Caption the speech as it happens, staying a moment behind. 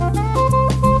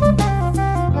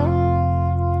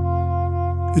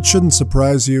It shouldn't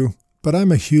surprise you, but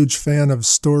I'm a huge fan of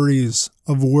stories,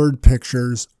 of word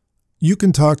pictures. You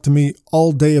can talk to me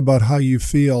all day about how you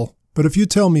feel, but if you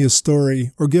tell me a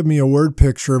story or give me a word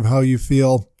picture of how you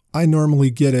feel, I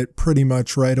normally get it pretty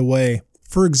much right away.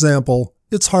 For example,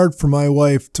 it's hard for my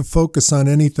wife to focus on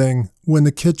anything when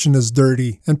the kitchen is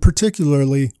dirty, and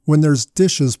particularly when there's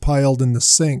dishes piled in the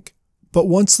sink. But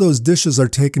once those dishes are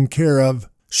taken care of,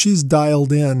 she's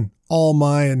dialed in, all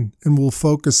mine, and will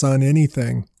focus on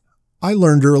anything. I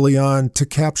learned early on to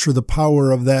capture the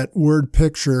power of that word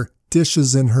picture,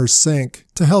 dishes in her sink,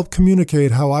 to help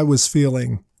communicate how I was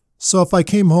feeling. So if I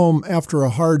came home after a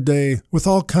hard day with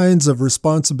all kinds of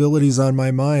responsibilities on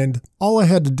my mind, all I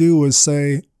had to do was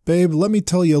say, "Babe, let me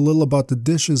tell you a little about the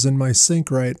dishes in my sink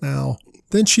right now."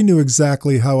 Then she knew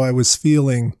exactly how I was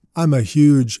feeling. I'm a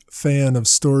huge fan of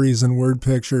stories and word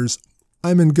pictures.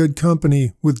 I'm in good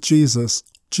company with Jesus.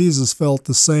 Jesus felt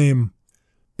the same.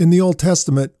 In the Old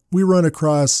Testament, we run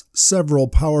across several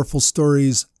powerful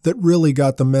stories that really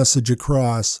got the message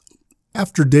across.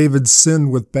 After David sinned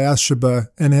with Bathsheba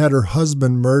and had her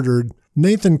husband murdered,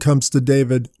 Nathan comes to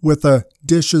David with a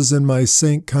dishes in my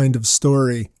sink kind of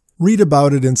story. Read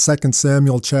about it in 2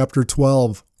 Samuel chapter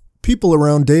 12. People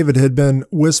around David had been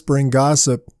whispering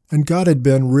gossip, and God had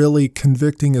been really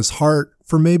convicting his heart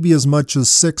for maybe as much as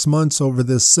 6 months over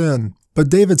this sin. But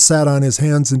David sat on his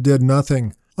hands and did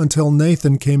nothing until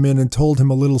Nathan came in and told him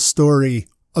a little story.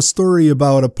 A story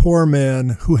about a poor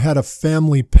man who had a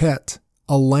family pet,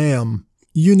 a lamb.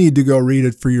 You need to go read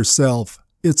it for yourself.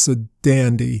 It's a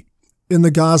dandy. In the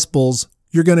Gospels,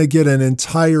 you're going to get an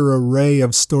entire array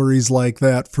of stories like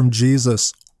that from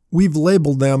Jesus. We've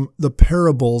labeled them the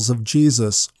parables of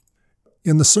Jesus.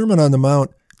 In the Sermon on the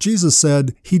Mount, Jesus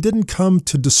said he didn't come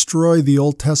to destroy the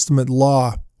Old Testament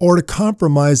law or to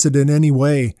compromise it in any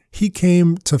way. He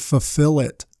came to fulfill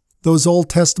it. Those Old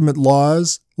Testament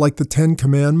laws, like the 10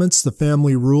 Commandments, the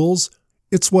family rules,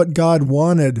 it's what God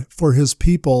wanted for his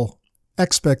people,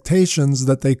 expectations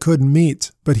that they couldn't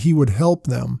meet, but he would help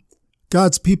them.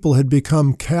 God's people had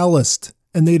become calloused,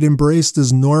 and they'd embraced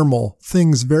as normal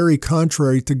things very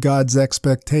contrary to God's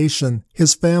expectation,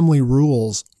 his family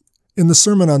rules. In the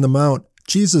Sermon on the Mount,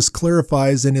 Jesus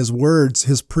clarifies in his words,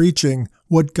 his preaching,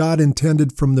 what God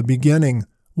intended from the beginning,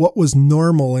 what was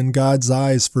normal in God's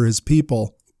eyes for his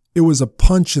people. It was a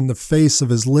punch in the face of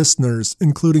his listeners,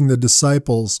 including the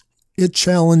disciples. It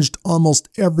challenged almost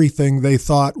everything they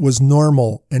thought was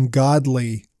normal and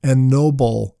godly and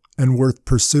noble and worth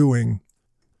pursuing.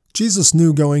 Jesus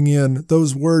knew going in,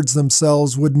 those words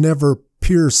themselves would never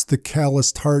pierce the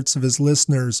calloused hearts of his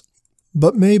listeners.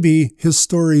 But maybe his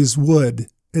stories would,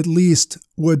 at least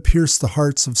would pierce the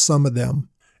hearts of some of them.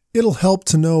 It'll help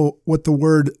to know what the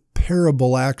word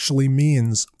parable actually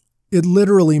means. It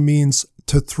literally means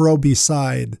to throw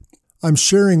beside. I'm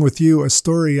sharing with you a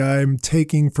story I'm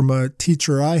taking from a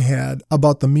teacher I had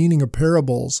about the meaning of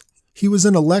parables. He was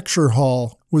in a lecture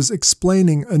hall, was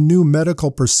explaining a new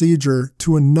medical procedure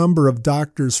to a number of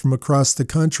doctors from across the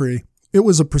country. It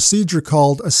was a procedure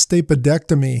called a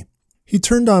stapedectomy. He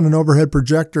turned on an overhead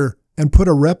projector and put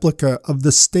a replica of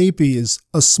the stapes,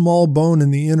 a small bone in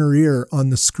the inner ear, on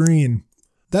the screen.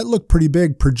 That looked pretty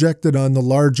big projected on the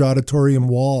large auditorium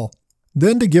wall.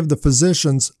 Then, to give the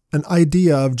physicians an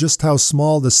idea of just how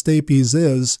small the stapes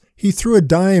is, he threw a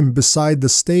dime beside the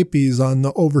stapes on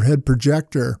the overhead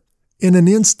projector. In an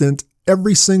instant,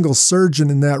 every single surgeon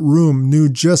in that room knew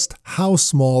just how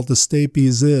small the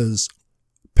stapes is.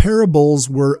 Parables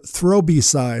were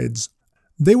throw-besides.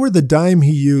 They were the dime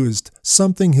he used,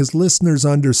 something his listeners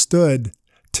understood,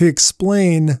 to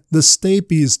explain the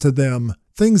stapes to them,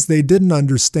 things they didn't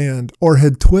understand or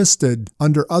had twisted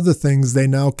under other things they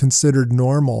now considered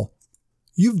normal.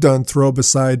 You've done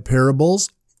throw-beside parables.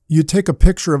 You take a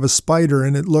picture of a spider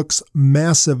and it looks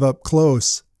massive up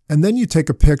close, and then you take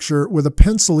a picture with a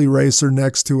pencil eraser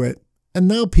next to it, and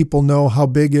now people know how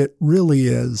big it really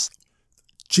is.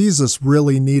 Jesus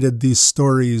really needed these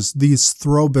stories, these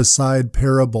throw-beside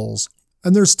parables.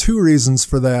 And there's 2 reasons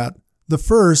for that. The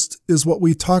first is what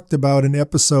we talked about in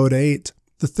episode 8.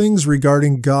 The things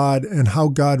regarding God and how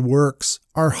God works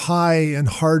are high and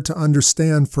hard to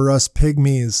understand for us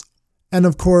pygmies. And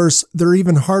of course, they're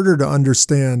even harder to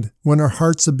understand when our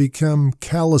hearts have become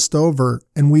calloused over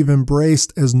and we've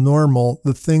embraced as normal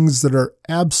the things that are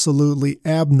absolutely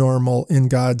abnormal in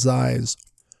God's eyes.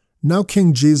 Now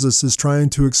King Jesus is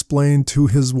trying to explain to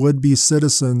his would-be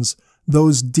citizens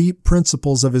those deep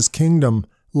principles of his kingdom,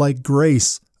 like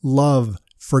grace, love,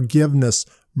 forgiveness,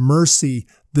 mercy,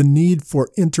 the need for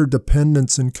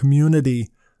interdependence and community,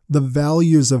 the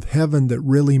values of heaven that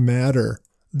really matter,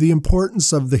 the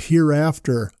importance of the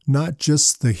hereafter, not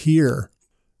just the here.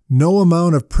 No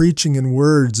amount of preaching in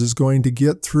words is going to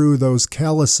get through those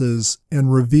calluses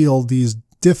and reveal these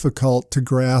difficult to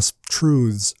grasp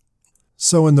truths.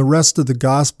 So in the rest of the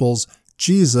Gospels,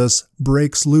 Jesus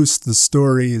breaks loose the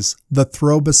stories, the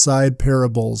throw-beside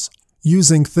parables.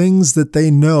 Using things that they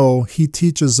know, he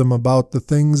teaches them about the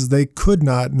things they could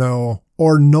not know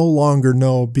or no longer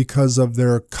know because of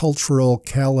their cultural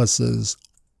calluses.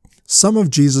 Some of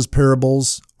Jesus'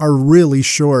 parables are really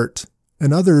short,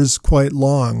 and others quite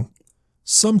long.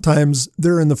 Sometimes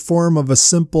they're in the form of a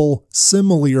simple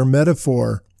simile or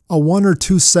metaphor, a 1 or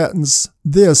 2 sentence,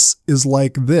 "This is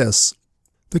like this."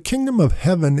 The kingdom of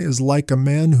heaven is like a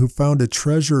man who found a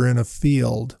treasure in a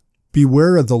field.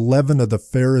 Beware of the leaven of the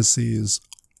Pharisees.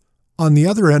 On the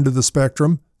other end of the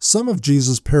spectrum, some of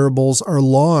Jesus' parables are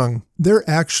long. They're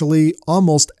actually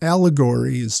almost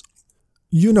allegories.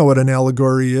 You know what an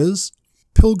allegory is.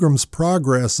 Pilgrim's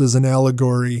Progress is an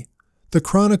allegory. The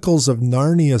Chronicles of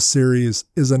Narnia series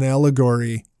is an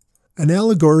allegory. An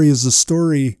allegory is a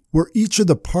story where each of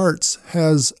the parts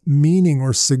has meaning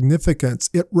or significance.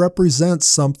 It represents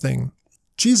something.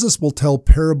 Jesus will tell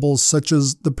parables such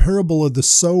as the parable of the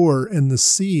sower and the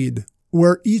seed,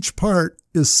 where each part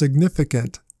is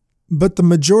significant. But the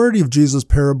majority of Jesus'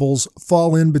 parables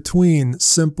fall in between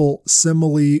simple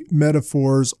simile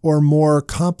metaphors or more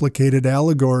complicated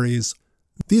allegories.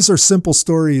 These are simple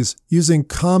stories using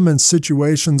common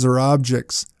situations or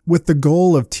objects with the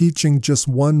goal of teaching just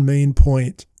one main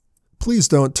point. Please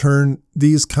don't turn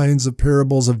these kinds of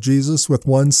parables of Jesus with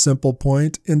one simple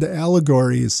point into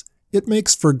allegories. It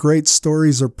makes for great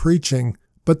stories or preaching,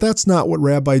 but that's not what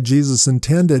Rabbi Jesus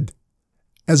intended.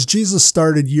 As Jesus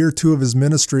started year 2 of his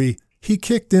ministry, he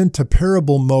kicked into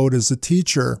parable mode as a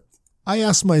teacher. I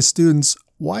asked my students,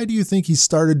 why do you think he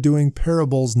started doing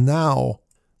parables now?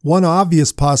 One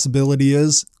obvious possibility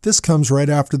is this comes right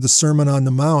after the Sermon on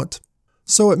the Mount.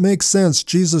 So it makes sense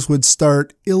Jesus would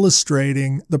start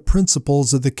illustrating the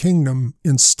principles of the kingdom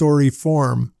in story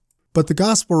form. But the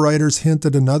gospel writers hint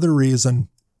at another reason.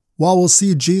 While we'll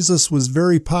see Jesus was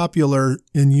very popular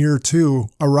in year 2,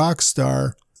 a rock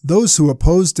star, those who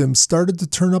opposed him started to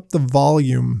turn up the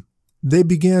volume. They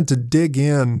began to dig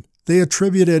in. They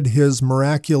attributed his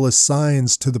miraculous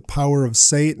signs to the power of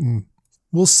Satan.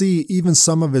 We'll see even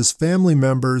some of his family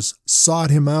members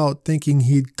sought him out thinking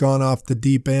he'd gone off the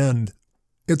deep end.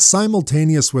 It's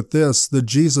simultaneous with this that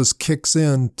Jesus kicks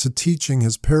in to teaching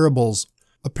his parables.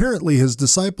 Apparently his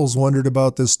disciples wondered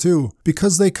about this too,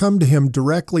 because they come to him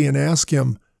directly and ask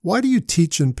him, "Why do you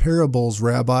teach in parables,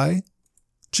 Rabbi?"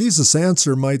 Jesus'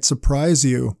 answer might surprise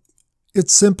you.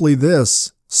 It's simply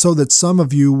this, so that some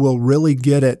of you will really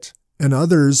get it, and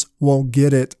others won't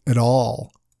get it at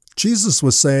all. Jesus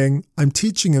was saying, I'm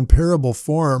teaching in parable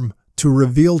form to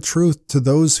reveal truth to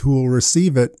those who will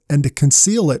receive it and to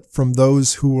conceal it from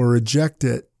those who will reject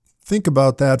it. Think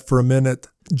about that for a minute.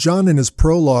 John in his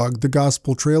prologue, the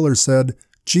gospel trailer, said,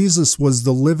 Jesus was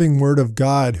the living word of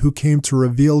God who came to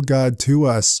reveal God to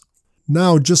us.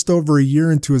 Now, just over a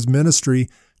year into his ministry,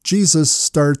 Jesus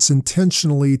starts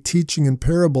intentionally teaching in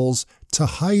parables to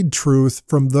hide truth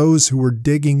from those who were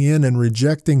digging in and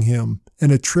rejecting him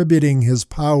and attributing his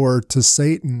power to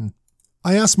Satan.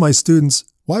 I asked my students,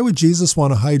 why would Jesus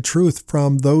want to hide truth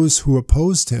from those who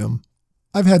opposed him?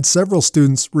 I've had several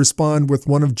students respond with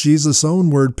one of Jesus'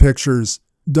 own word pictures,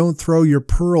 don't throw your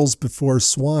pearls before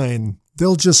swine.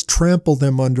 They'll just trample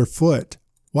them underfoot.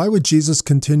 Why would Jesus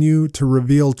continue to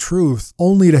reveal truth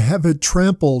only to have it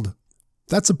trampled?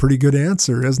 That's a pretty good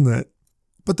answer, isn't it?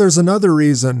 But there's another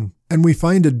reason, and we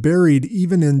find it buried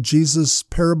even in Jesus'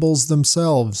 parables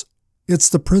themselves. It's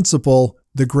the principle,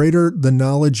 the greater the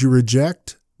knowledge you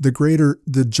reject, the greater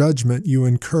the judgment you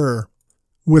incur.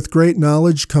 With great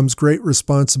knowledge comes great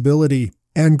responsibility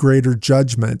and greater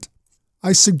judgment.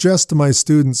 I suggest to my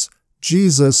students,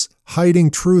 Jesus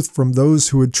hiding truth from those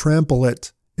who would trample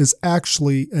it is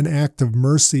actually an act of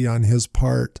mercy on his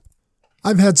part.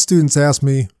 I've had students ask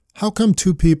me, how come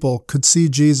 2 people could see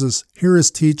Jesus, hear his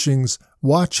teachings,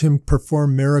 watch him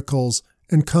perform miracles,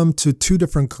 and come to 2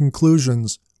 different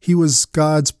conclusions? He was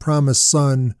God's promised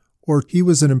son, or he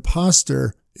was an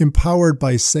imposter empowered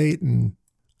by Satan.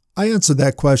 I answered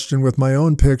that question with my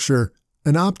own picture,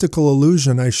 an optical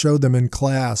illusion I showed them in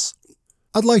class.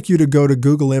 I'd like you to go to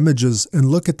Google Images and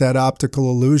look at that optical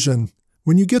illusion.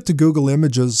 When you get to Google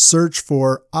Images, search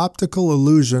for optical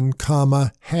illusion,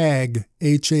 Hag,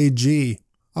 H-A-G.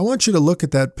 I want you to look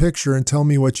at that picture and tell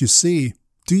me what you see.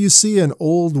 Do you see an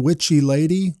old witchy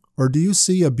lady, or do you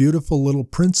see a beautiful little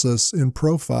princess in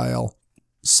profile?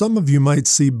 Some of you might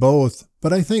see both,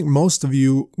 but I think most of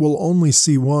you will only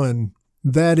see one.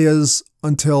 That is,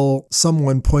 until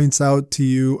someone points out to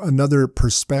you another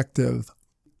perspective.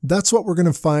 That's what we're going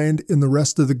to find in the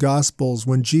rest of the Gospels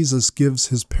when Jesus gives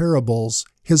his parables,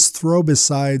 his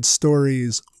throw-beside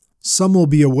stories. Some will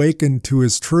be awakened to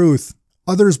his truth.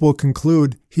 Others will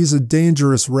conclude he's a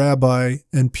dangerous rabbi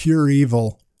and pure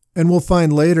evil. And we'll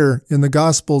find later in the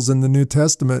Gospels in the New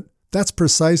Testament, that's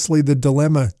precisely the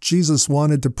dilemma Jesus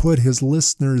wanted to put his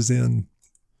listeners in.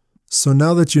 So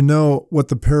now that you know what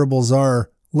the parables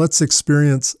are, let's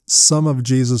experience some of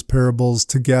Jesus' parables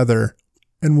together.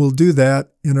 And we'll do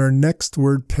that in our next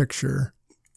word picture.